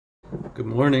Good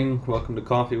morning. Welcome to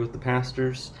Coffee with the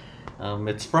Pastors.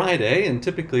 It's Friday, and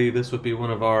typically this would be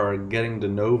one of our Getting to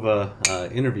Nova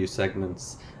interview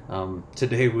segments.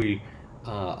 Today we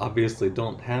obviously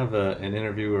don't have an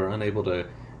interview or unable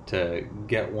to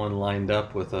get one lined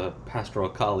up with a pastoral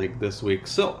colleague this week,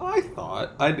 so I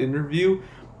thought I'd interview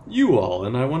you all.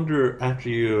 And I wonder, after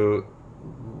you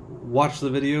watch the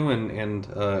video and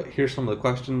hear some of the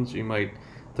questions, you might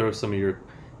throw some of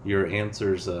your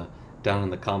answers down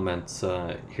in the comments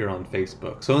here on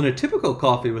Facebook. So in a typical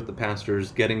Coffee with the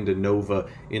Pastors Getting to Nova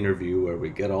interview, where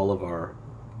we get all of our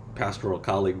pastoral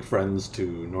colleague friends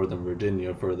to Northern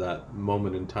Virginia for that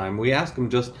moment in time, we ask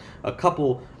them just a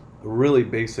couple really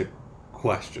basic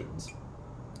questions.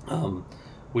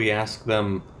 We ask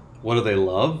them, what do they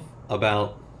love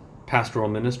about pastoral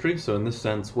ministry? So in this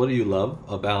sense, what do you love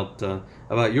about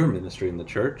your ministry in the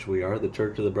church? We are the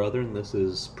Church of the Brethren. This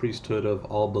is priesthood of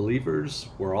all believers.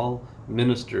 We're all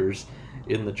ministers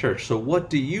in the church. So what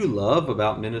do you love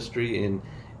about ministry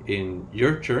in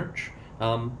your church?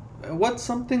 What's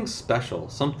something special,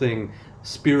 something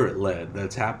spirit-led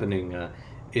that's happening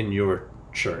in your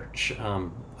church?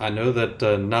 I know that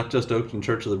not just Oakton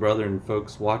Church of the Brethren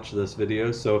folks watch this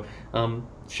video, so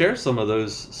share some of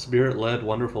those spirit-led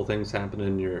wonderful things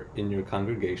happening in your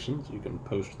congregations. You can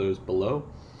post those below.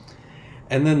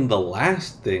 And then the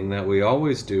last thing that we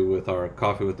always do with our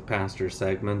Coffee with the Pastor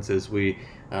segments is we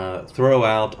throw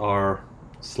out our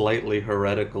slightly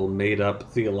heretical,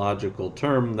 made-up theological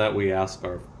term that we ask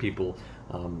our people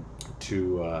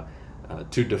to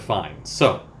define.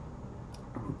 So,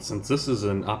 since this is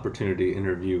an opportunity to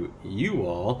interview you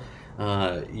all,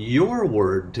 your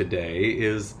word today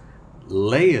is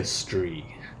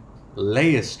laistry.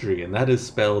 Laistry, and that is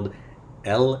spelled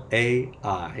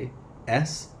Laistry.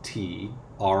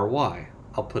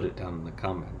 I'll put it down in the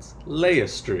comments.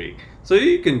 Laistry. So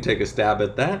you can take a stab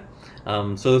at that.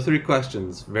 So the three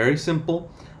questions, very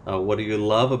simple. What do you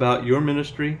love about your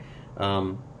ministry?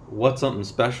 What's something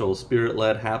special,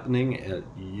 spirit-led, happening at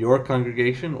your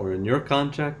congregation or in your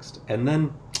context? And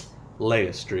then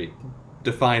laistry.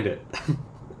 Define it.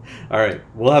 All right,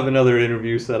 we'll have another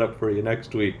interview set up for you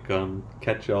next week.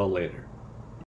 Catch y'all later.